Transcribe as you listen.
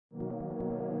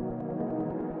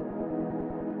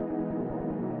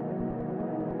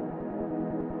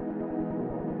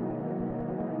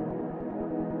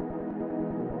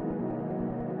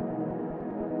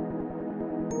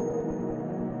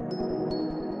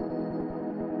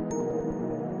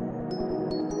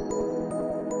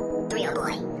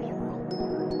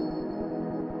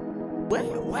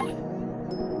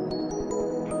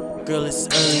Girl, it's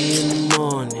early in the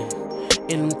morning,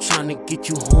 and I'm tryna get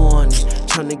you horny,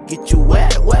 tryna get you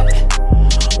wet.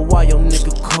 Why your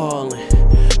nigga calling?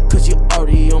 Cause you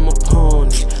already on my pony,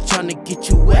 tryna get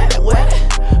you wet.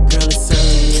 Girl, it's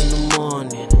early in the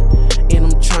morning, and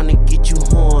I'm tryna get you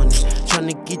horny,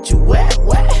 tryna get you wet.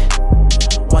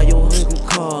 Why your nigga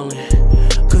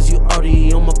calling? Cause you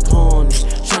already on my pony,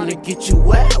 tryna get you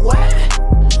wet.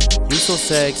 You so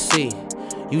sexy,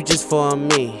 you just for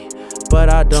me, but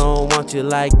I don't want you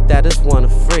like that, just wanna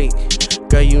freak.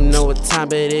 Girl, you know what time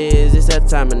it is, it's that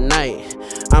time of night.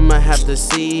 I'ma have to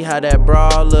see how that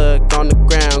bra look on the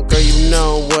ground. Girl, you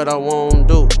know what I won't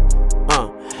do.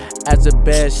 As a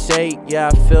bad shake,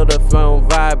 yeah, I feel the phone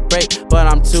vibrate, but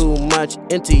I'm too much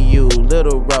into you,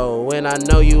 little roll. And I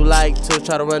know you like to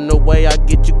try to run away, I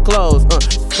get you close.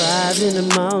 5 in the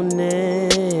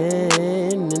morning,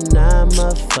 and I'm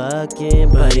a fucking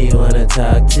buddy, wanna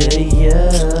talk to you.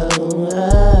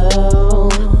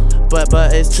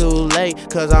 But it's too late,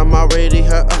 cause I'm already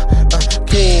her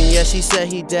king. Yeah, she said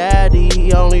he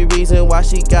daddy, only reason why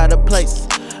she got a place.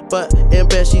 But in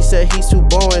bed she said he's too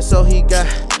boring, so he got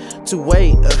to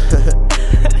wait.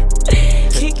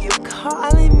 He keep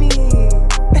calling me.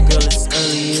 Girl, it's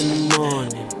early in the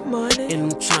morning, and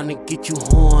I'm tryna get you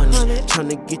horny,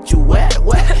 tryna get you wet.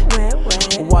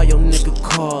 Why your nigga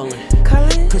calling?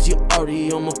 Cause you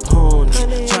already on my pony,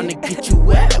 tryna get you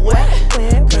wet. Girl,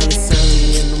 it's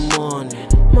early in the morning,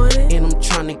 and I'm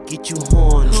tryna get you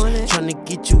horny, tryna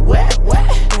get you wet.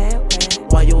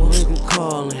 Why your nigga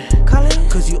calling?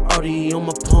 Cause you already on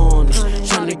my pony,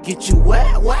 tryna get you wet.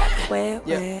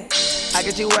 Yeah. I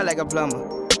get you wet like a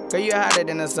plumber. Girl, you hotter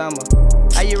than the summer.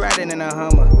 How you riding in a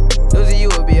Hummer? Losing you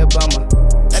would be a bummer.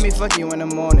 Let me fuck you in the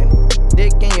morning.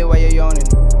 Dick in you while you're yawning.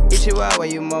 Eat you out while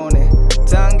you moaning.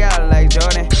 Tongue out like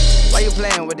Jordan. Why you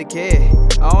playing with the kid?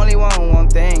 I only want one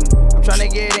thing. I'm tryna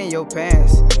get in your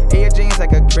pants. In your jeans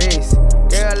like a crease.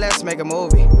 Girl, let's make a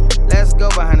movie. Let's go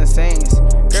behind the scenes.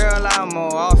 Girl, I'm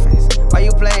more offense. Why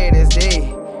you playing this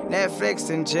D? Netflix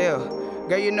and chill.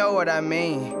 Girl, you know what I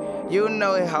mean. You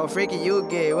know how freaky you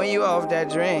get when you off that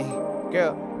drink.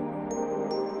 Girl,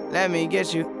 let me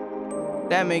get you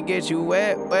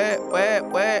wet.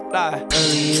 Lie.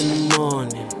 Early in the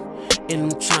morning, and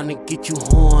I'm tryna get you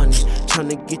horny,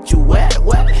 tryna get you wet.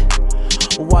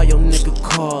 Why your nigga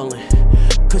calling?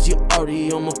 Cause you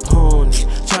already on my pony,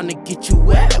 tryna get you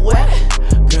wet.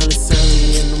 Girl, it's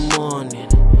early in the morning,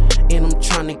 and I'm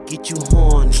tryna get you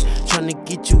horny, tryna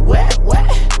get you wet.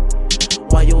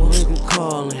 Why your nigga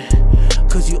calling?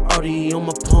 Cause you already on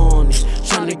my pony,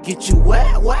 tryna get you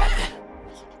wet.